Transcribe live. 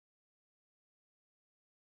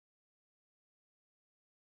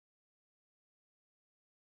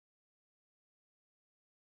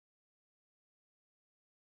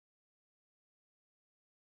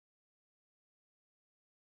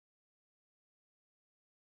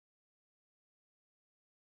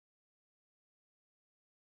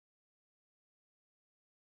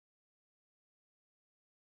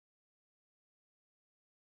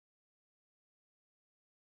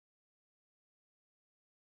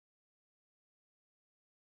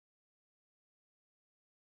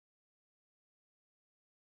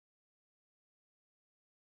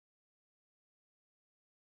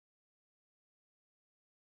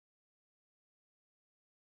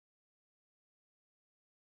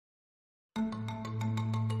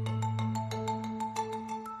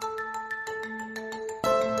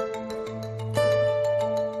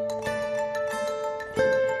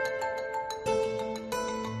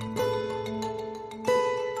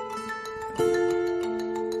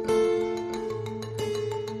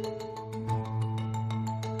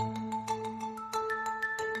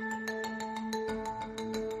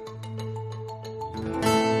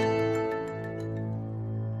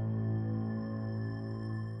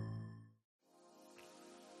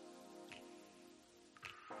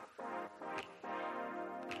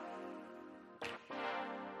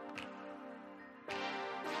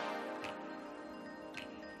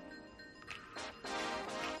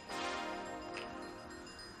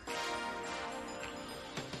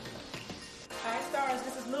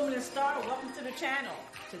Luminous Star, welcome to the channel.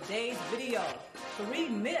 Today's video, 3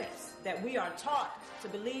 myths that we are taught to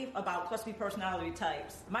believe about cluster B personality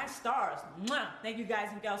types. My stars, thank you guys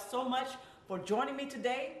and gals so much for joining me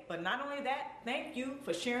today. But not only that, thank you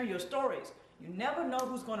for sharing your stories. You never know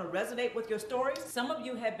who's going to resonate with your stories. Some of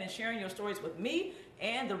you have been sharing your stories with me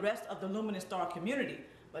and the rest of the Luminous Star community.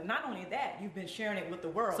 But not only that, you've been sharing it with the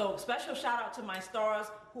world. So special shout out to my stars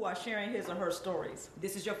who are sharing his or her stories.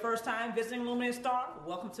 This is your first time visiting Luminous Star.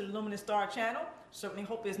 Welcome to the Luminous Star channel. Certainly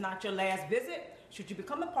hope it's not your last visit. Should you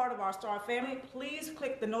become a part of our star family, please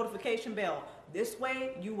click the notification bell. This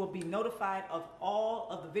way you will be notified of all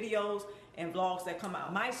of the videos and vlogs that come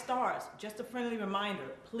out. My stars, just a friendly reminder,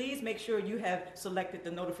 please make sure you have selected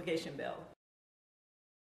the notification bell.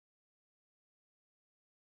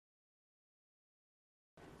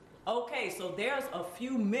 Okay, so there's a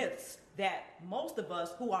few myths that most of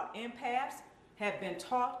us who are empaths have been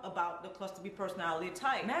taught about the cluster B personality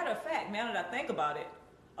type. Matter of fact, now that I think about it,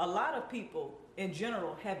 a lot of people in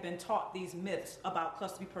general have been taught these myths about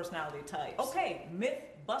cluster B personality types. Okay, myth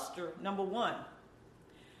buster number 1.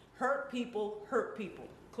 Hurt people hurt people.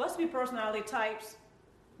 Cluster B personality types,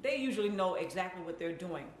 they usually know exactly what they're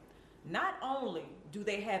doing. Not only do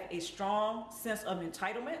they have a strong sense of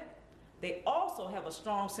entitlement, they also have a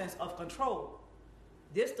strong sense of control.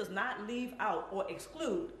 This does not leave out or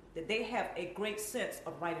exclude that they have a great sense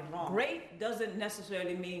of right and wrong. Great doesn't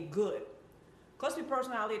necessarily mean good. Cluster B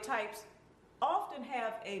personality types often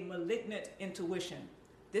have a malignant intuition.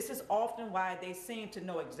 This is often why they seem to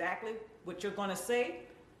know exactly what you're going to say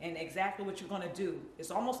and exactly what you're going to do.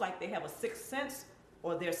 It's almost like they have a sixth sense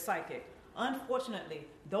or they're psychic. Unfortunately,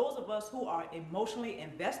 those of us who are emotionally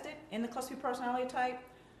invested in the cluster B personality type,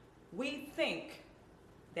 we think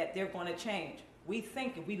that they're going to change. We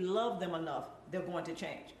think if we love them enough, they're going to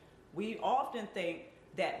change. We often think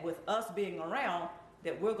that with us being around,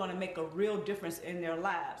 that we're going to make a real difference in their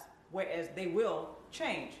lives, whereas they will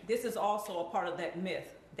change. This is also a part of that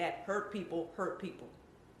myth that hurt people hurt people.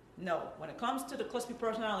 No, when it comes to the cluster B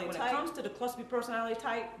personality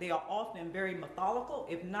type, they are often very methodical,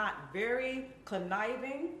 if not very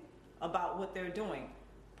conniving about what they're doing,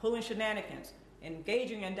 pulling shenanigans,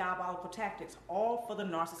 engaging in diabolical tactics, all for the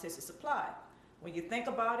narcissistic supply. When you think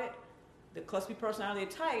about it, the cluster B personality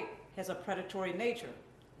type has a predatory nature.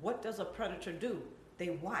 What does a predator do? They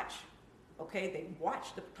watch, okay? They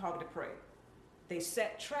watch the targeted prey. They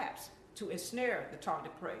set traps to ensnare the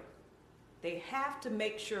targeted prey. They have to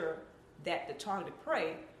make sure that the targeted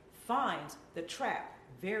prey finds the trap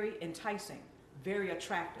very enticing, very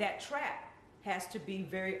attractive. That trap has to be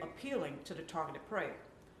very appealing to the targeted prey.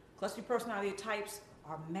 Cluster B personality types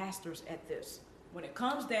are masters at this. When it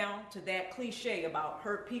comes down to that cliche about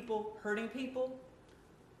hurt people hurting people,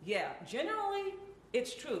 yeah, generally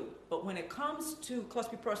it's true. But when it comes to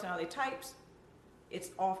cluster B personality types,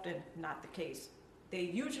 it's often not the case. They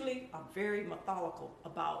usually are very methodical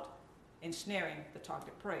about ensnaring the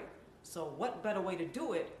targeted prey. So what better way to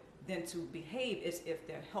do it than to behave as if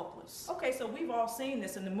they're helpless? Okay, so we've all seen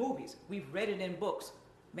this in the movies. We've read it in books.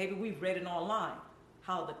 Maybe we've read it online.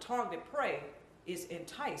 How the targeted prey is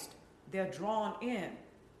enticed, they're drawn in.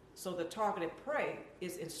 So the targeted prey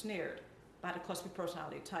is ensnared by the cluster B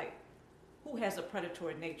personality type, who has a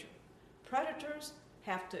predatory nature. Predators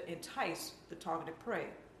have to entice the targeted prey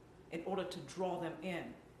in order to draw them in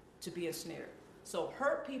to be ensnared. So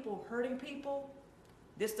hurt people hurting people,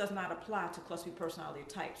 this does not apply to cluster B personality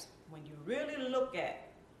types when you really look at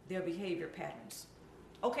their behavior patterns.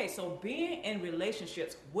 Okay, so being in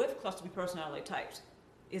relationships with cluster B personality types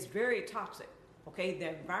is very toxic. Okay, the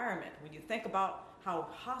environment, when you think about how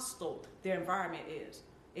hostile their environment is,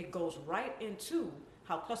 it goes right into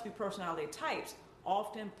how cluster B personality types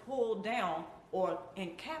often pull down or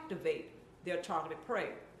captivate their targeted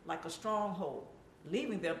prey like a stronghold,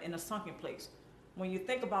 leaving them in a sunken place. When you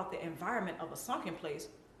think about the environment of a sunken place,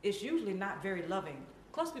 it's usually not very loving.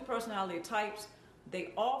 Cluster B personality types,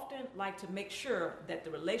 they often like to make sure that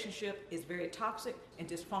the relationship is very toxic and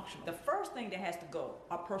dysfunctional. The first thing that has to go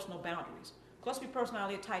are personal boundaries. Cluster B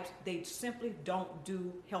personality types, they simply don't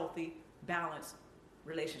do healthy, balanced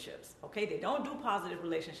relationships. Okay, they don't do positive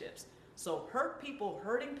relationships. So hurt people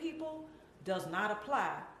hurting people does not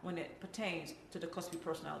apply when it pertains to the cluster B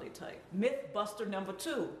personality type. Myth buster number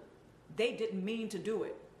 2, they didn't mean to do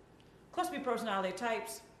it. Cluster B personality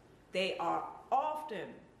types, they are often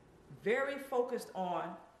very focused on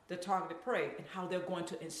the targeted prey and how they're going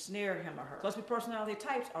to ensnare him or her. Cluster B personality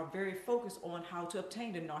types are very focused on how to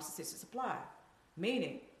obtain the narcissistic supply,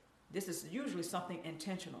 meaning this is usually something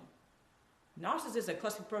intentional. Narcissists and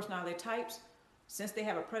cluster B personality types, since they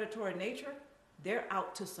have a predatory nature, they're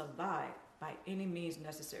out to survive. by any means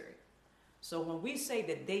necessary. So when we say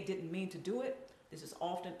that they didn't mean to do it, this is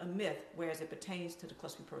often a myth, whereas it pertains to the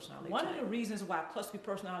cluster B personality type. One of the reasons why cluster B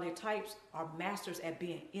personality types are masters at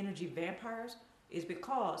being energy vampires is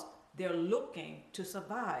because they're looking to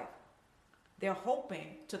survive. They're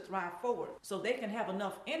hoping to thrive forward so they can have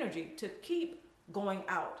enough energy to keep going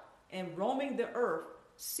out and roaming the earth,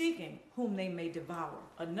 seeking whom they may devour.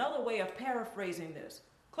 Another way of paraphrasing this,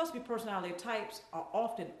 cluster B personality types are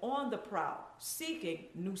often on the prowl, seeking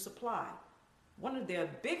new supply. One of their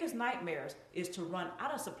biggest nightmares is to run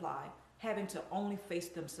out of supply, having to only face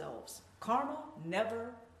themselves. Karma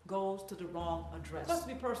never goes to the wrong address. Cluster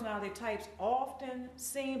B personality types often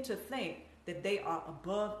seem to think that they are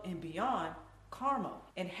above and beyond karma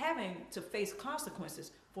and having to face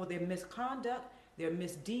consequences for their misconduct, their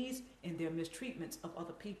misdeeds, and their mistreatments of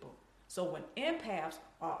other people. So when empaths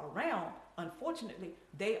are around, unfortunately,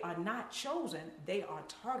 they are not chosen, they are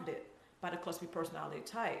targeted by the cluster B personality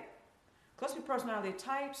type. Cluster B personality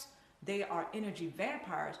types, they are energy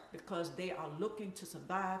vampires because they are looking to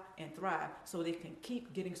survive and thrive so they can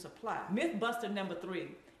keep getting supply. Mythbuster number 3,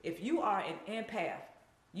 if you are an empath,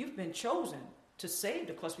 you've been chosen to save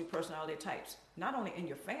the cluster B personality types, not only in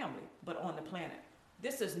your family, but on the planet.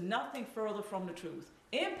 This is nothing further from the truth.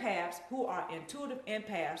 Empaths who are intuitive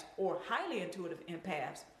empaths or highly intuitive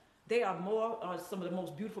empaths, they are some of the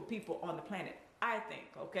most beautiful people on the planet, I think,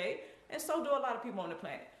 okay? And so do a lot of people on the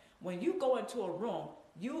planet. When you go into a room,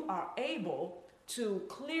 you are able to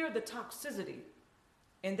clear the toxicity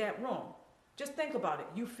in that room. Just think about it.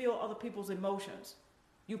 You feel other people's emotions.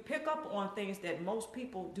 You pick up on things that most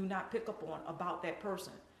people do not pick up on about that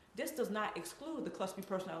person. This does not exclude the cluster B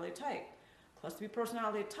personality type. Cluster B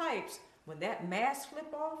personality types, when that mask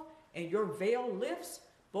flip off and your veil lifts,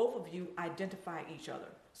 both of you identify each other.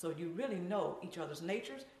 So you really know each other's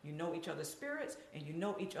natures, you know each other's spirits, and you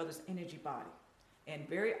know each other's energy body. And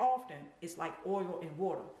very often, it's like oil and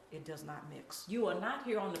water. It does not mix. You are not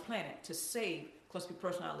here on the planet to save cluster B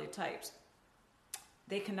personality types.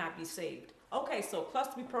 They cannot be saved. Okay, so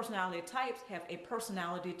cluster B personality types have a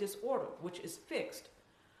personality disorder, which is fixed.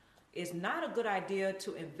 It's not a good idea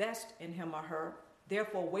to invest in him or her,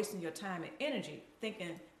 therefore wasting your time and energy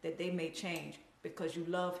thinking that they may change because you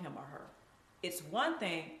love him or her. It's one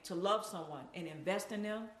thing to love someone and invest in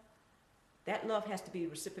them. That love has to be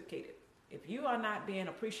reciprocated. If you are not being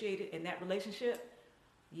appreciated in that relationship,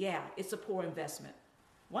 yeah, it's a poor investment.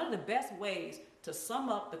 One of the best ways to sum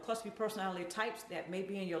up the cluster B personality types that may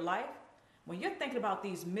be in your life, when you're thinking about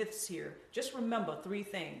these myths here, just remember 3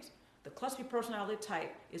 things. The cluster B personality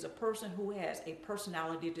type is a person who has a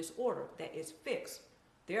personality disorder that is fixed.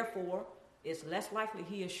 Therefore, it's less likely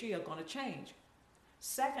he or she are going to change.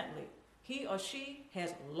 Secondly, he or she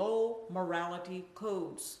has low morality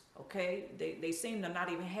codes, okay? They seem to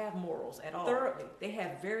not even have morals at all. Thirdly, they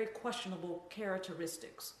have very questionable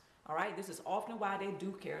characteristics, all right? This is often why they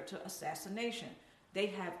do character assassination. They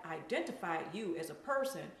have identified you as a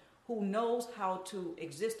person who knows how to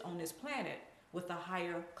exist on this planet with a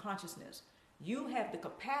higher consciousness. You have the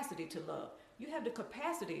capacity to love. You have the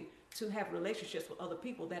capacity to have relationships with other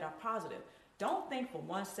people that are positive. Don't think for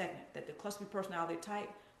 1 second that the cluster B personality type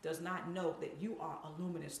does not know that you are a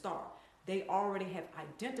luminous star. They already have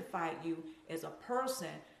identified you as a person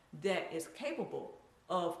that is capable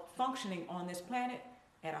of functioning on this planet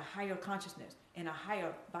at a higher consciousness and a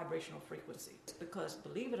higher vibrational frequency. Because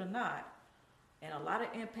believe it or not, and a lot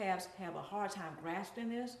of empaths have a hard time grasping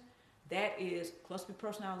this, that is, cluster B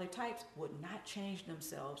personality types would not change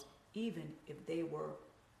themselves even if they were,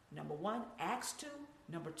 number 1, asked to,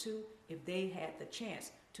 number 2, if they had the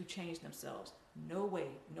chance to change themselves. No way,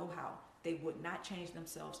 no how. They would not change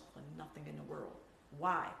themselves for nothing in the world.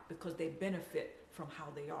 Why? Because they benefit from how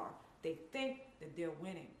they are. They think that they're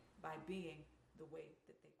winning by being the way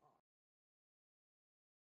that they are.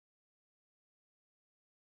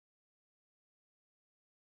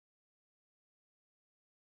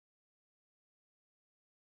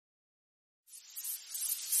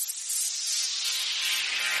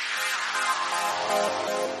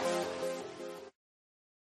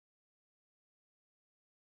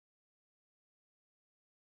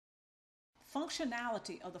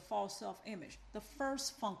 Functionality of the false self-image. The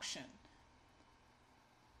first function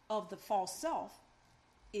of the false self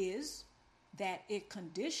is that it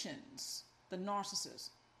conditions the narcissist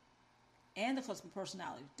and the cluster B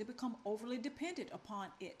personality to become overly dependent upon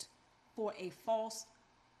it for a false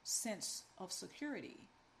sense of security,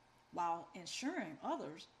 while ensuring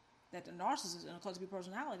others that the narcissist and the cluster B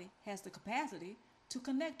personality has the capacity to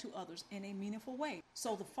connect to others in a meaningful way.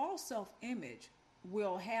 So the false self-image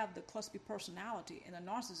will have the cluster B personality and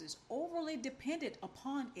the narcissist overly dependent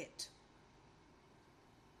upon it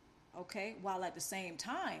Okay, while at the same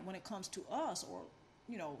time, when it comes to us or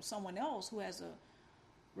someone else who has a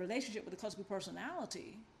relationship with the cluster B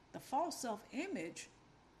personality, the false self-image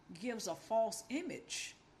gives a false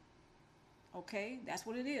image. Okay, that's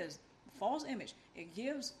what it is. False image. It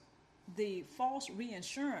gives the false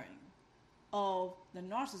reassuring of the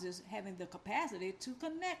narcissist having the capacity to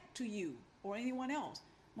connect to you or anyone else,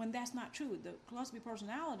 when that's not true. The cluster B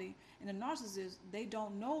personality and the narcissist, they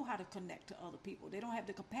don't know how to connect to other people. They don't have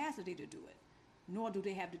the capacity to do it, nor do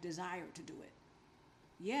they have the desire to do it.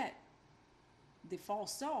 Yet, the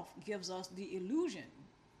false self gives us the illusion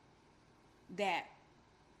that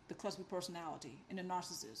the cluster B personality and the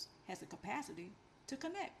narcissist has the capacity to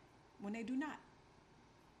connect when they do not.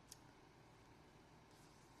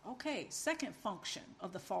 Okay, second function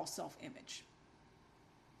of the false self-image.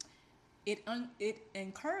 It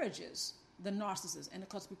encourages the narcissist and the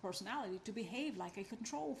cluster B personality to behave like a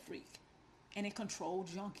control freak and a control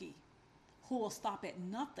junkie who will stop at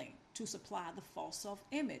nothing to supply the false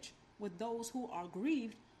self-image with those who are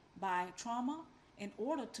grieved by trauma in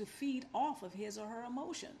order to feed off of his or her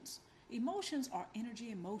emotions. Emotions are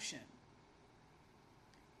energy in motion.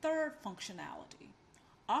 Third functionality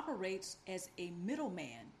operates as a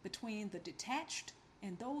middleman between the detached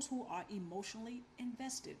and those who are emotionally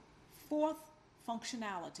invested. Fourth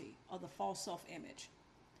functionality of the false self-image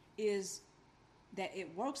is that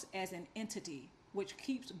it works as an entity which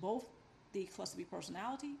keeps both the cluster B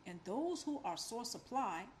personality and those who are source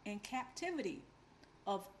supply in captivity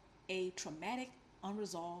of a traumatic,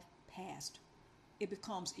 unresolved past. It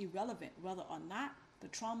becomes irrelevant whether or not the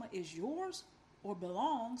trauma is yours or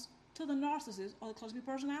belongs to the narcissist or the cluster B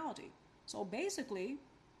personality. So basically,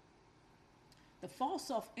 the false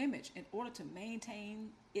self-image, in order to maintain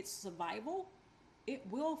its survival, it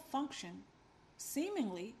will function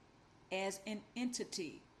seemingly as an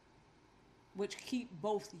entity which keep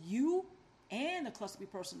both you and the cluster B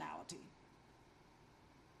personality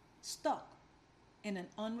stuck in an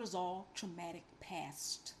unresolved traumatic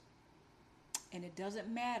past. And it doesn't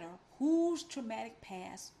matter whose traumatic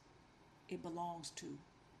past it belongs to,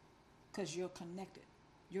 because you're connected.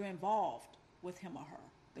 You're involved with him or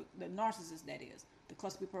her, the narcissist, that is, the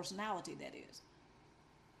cluster B personality, that is.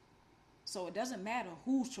 So it doesn't matter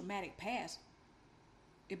whose traumatic past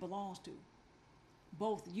it belongs to.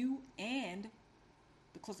 Both you and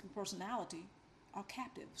the cluster B personality are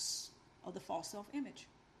captives of the false self-image.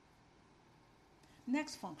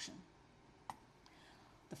 Next function.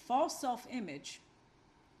 The false self-image,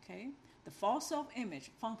 the false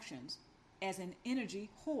self-image functions as an energy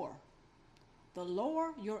whore. The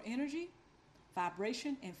lower your energy,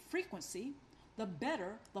 vibration, and frequency, the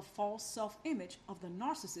better the false self-image of the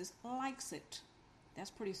narcissist likes it. That's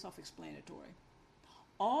pretty self-explanatory.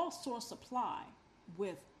 All source supply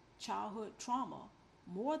with childhood trauma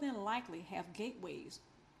more than likely have gateways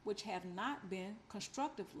which have not been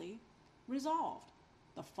constructively resolved.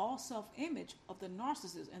 The false self-image of the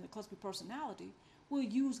narcissist and the cluster B personality will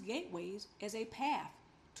use gateways as a path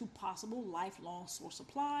to possible lifelong source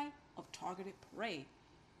supply of targeted prey.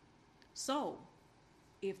 So,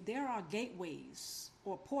 if there are gateways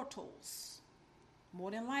or portals,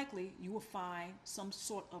 more than likely you will find some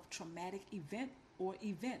sort of traumatic event or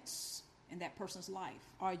events in that person's life.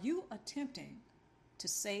 Are you attempting to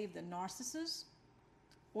save the narcissist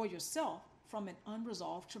or yourself from an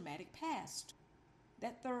unresolved traumatic past?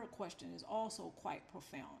 That third question is also quite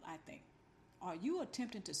profound, I think. Are you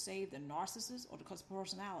attempting to save the narcissist or the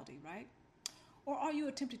personality, right? Or are you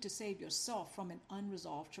attempting to save yourself from an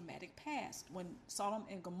unresolved traumatic past? When Sodom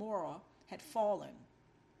and Gomorrah had fallen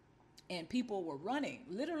and people were running,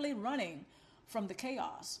 literally running from the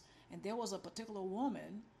chaos, and there was a particular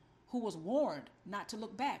woman who was warned not to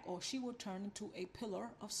look back or she would turn into a pillar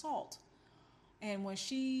of salt. And when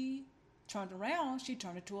she turned around, she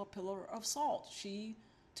turned into a pillar of salt.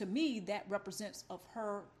 To me, that represents of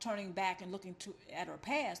her turning back and looking at her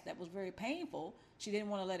past. That was very painful. She didn't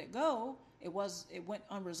want to let it go. It went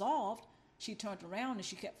unresolved. She turned around and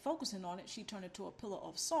she kept focusing on it. She turned into a pillar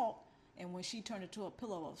of salt. And when she turned into a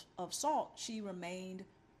pillar of salt, she remained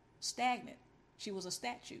stagnant. She was a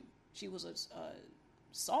statue. She was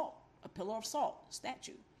a pillar of salt,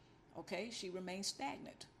 statue. Okay, she remained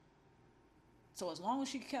stagnant. So as long as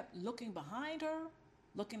she kept looking behind her,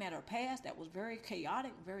 looking at her past, that was very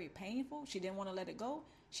chaotic, very painful, she didn't want to let it go,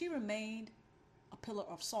 she remained a pillar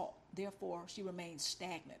of salt. Therefore, she remained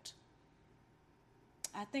stagnant.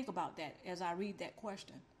 I think about that as I read that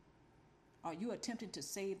question. Are you attempting to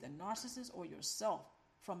save the narcissist or yourself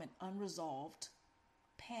from an unresolved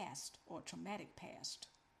past or traumatic past?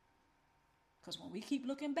 Because when we keep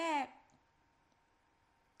looking back,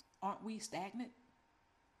 aren't we stagnant?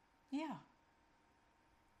 Yeah,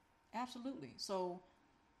 absolutely. So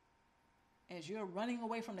as you're running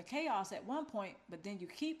away from the chaos at one point, but then you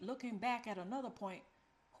keep looking back at another point,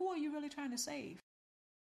 who are you really trying to save?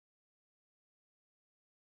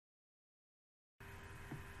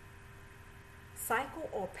 Cycle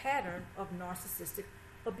or pattern of narcissistic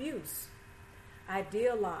abuse.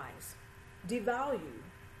 Idealize, devalue,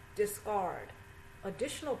 discard.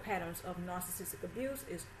 Additional patterns of narcissistic abuse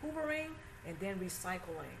is hoovering and then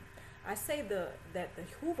recycling. I say that the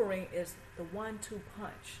hoovering is the 1-2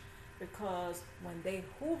 punch, because when they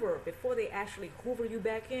hoover, before they actually hoover you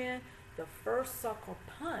back in, the first sucker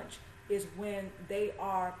punch is when they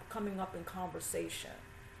are coming up in conversation.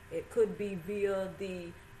 It could be via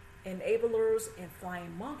the enablers and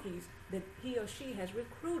flying monkeys that he or she has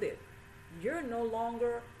recruited. You're no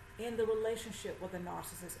longer in the relationship with a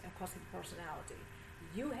narcissist and cluster personality.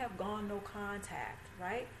 You have gone no contact,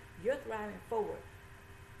 right? You're thriving forward.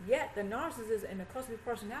 Yet the narcissist and the cluster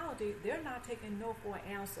personality, they're not taking no for an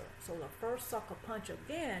answer. So the first sucker punch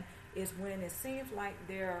again is when it seems like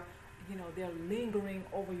they're lingering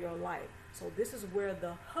over your life. So this is where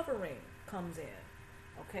the hovering comes in.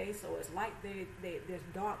 Okay, so it's like this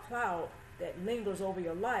dark cloud that lingers over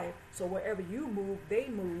your life. So wherever you move, they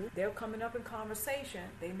move. They're coming up in conversation.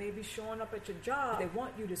 They may be showing up at your job. They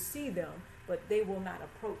want you to see them, but they will not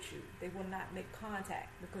approach you. They will not make contact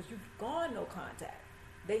because you've gone no contact.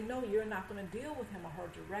 They know you're not going to deal with him or her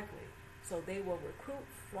directly. So they will recruit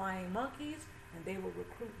flying monkeys, and they will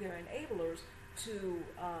recruit their enablers to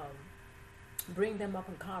bring them up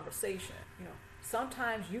in conversation.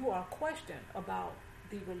 Sometimes you are questioned about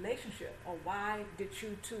the relationship, or why did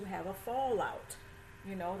you two have a fallout.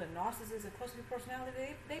 The narcissist and cluster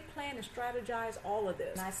personality, they plan and strategize all of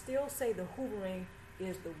this. And I still say the hoovering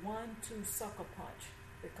is the 1-2 sucker punch,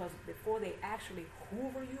 because before they actually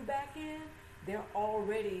hoover you back in, they're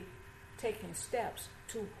already taking steps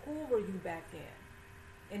to hoover you back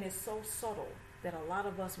in. And it's so subtle that a lot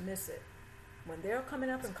of us miss it. When they're coming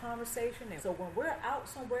up in conversation, and so when we're out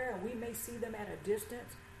somewhere and we may see them at a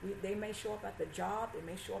distance, they may show up at the job, they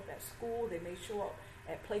may show up at school, they may show up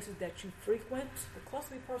at places that you frequent. The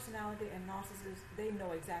cluster personality and narcissists, they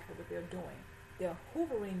know exactly what they're doing. They're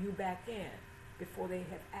hoovering you back in before they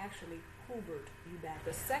have actually hoovered you back.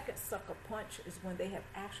 The second sucker punch is when they have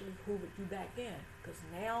actually hoovered you back in, because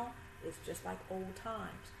now it's just like old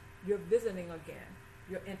times. You're visiting again.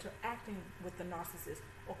 You're interacting with the narcissist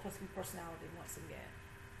or cluster personality once again.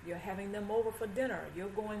 You're having them over for dinner. You're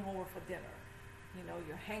going over for dinner.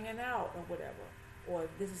 You're hanging out or whatever. Or if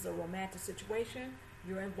this is a romantic situation,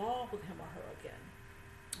 you're involved with him or her again.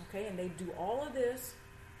 Okay, and they do all of this.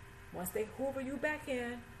 Once they hoover you back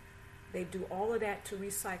in, they do all of that to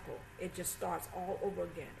recycle. It just starts all over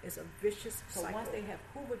again. It's a vicious cycle. So once they have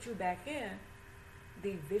hoovered you back in,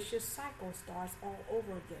 the vicious cycle starts all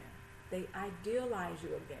over again. They idealize you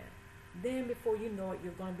again. Then before you know it,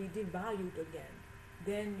 you're going to be devalued again.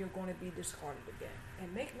 Then you're going to be discarded again.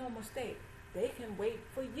 And make no mistake, they can wait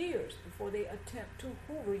for years before they attempt to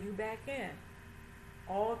hoover you back in,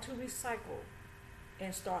 all to recycle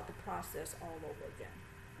and start the process all over again.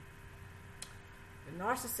 The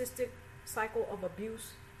narcissistic cycle of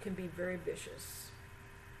abuse can be very vicious.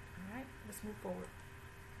 All right, let's move forward.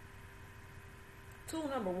 Tool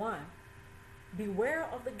number 1, beware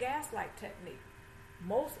of the gaslight technique.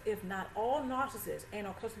 Most, if not all, narcissists and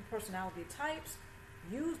or cluster personality types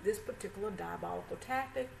use this particular diabolical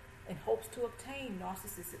tactic in hopes to obtain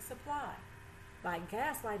narcissistic supply. By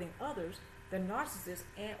gaslighting others, the narcissist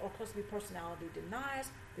and or cluster personality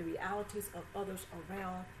denies the realities of others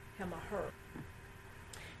around him or her.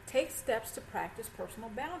 Take steps to practice personal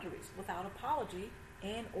boundaries without apology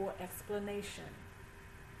and or explanation.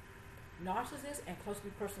 Narcissists and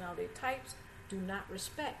cluster personality types do not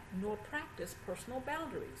respect nor practice personal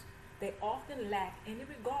boundaries. They often lack any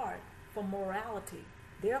regard for morality,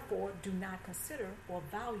 therefore do not consider or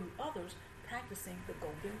value others practicing the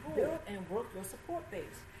golden rule. Build and work your support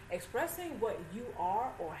base. Expressing what you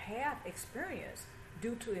are or have experienced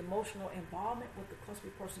due to emotional involvement with the cluster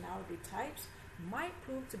personality types might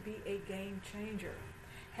prove to be a game changer.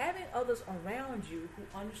 Having others around you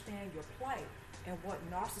who understand your plight and what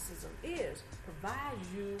narcissism is provides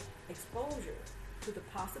you exposure to the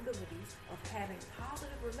possibilities of having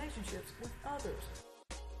positive relationships with others.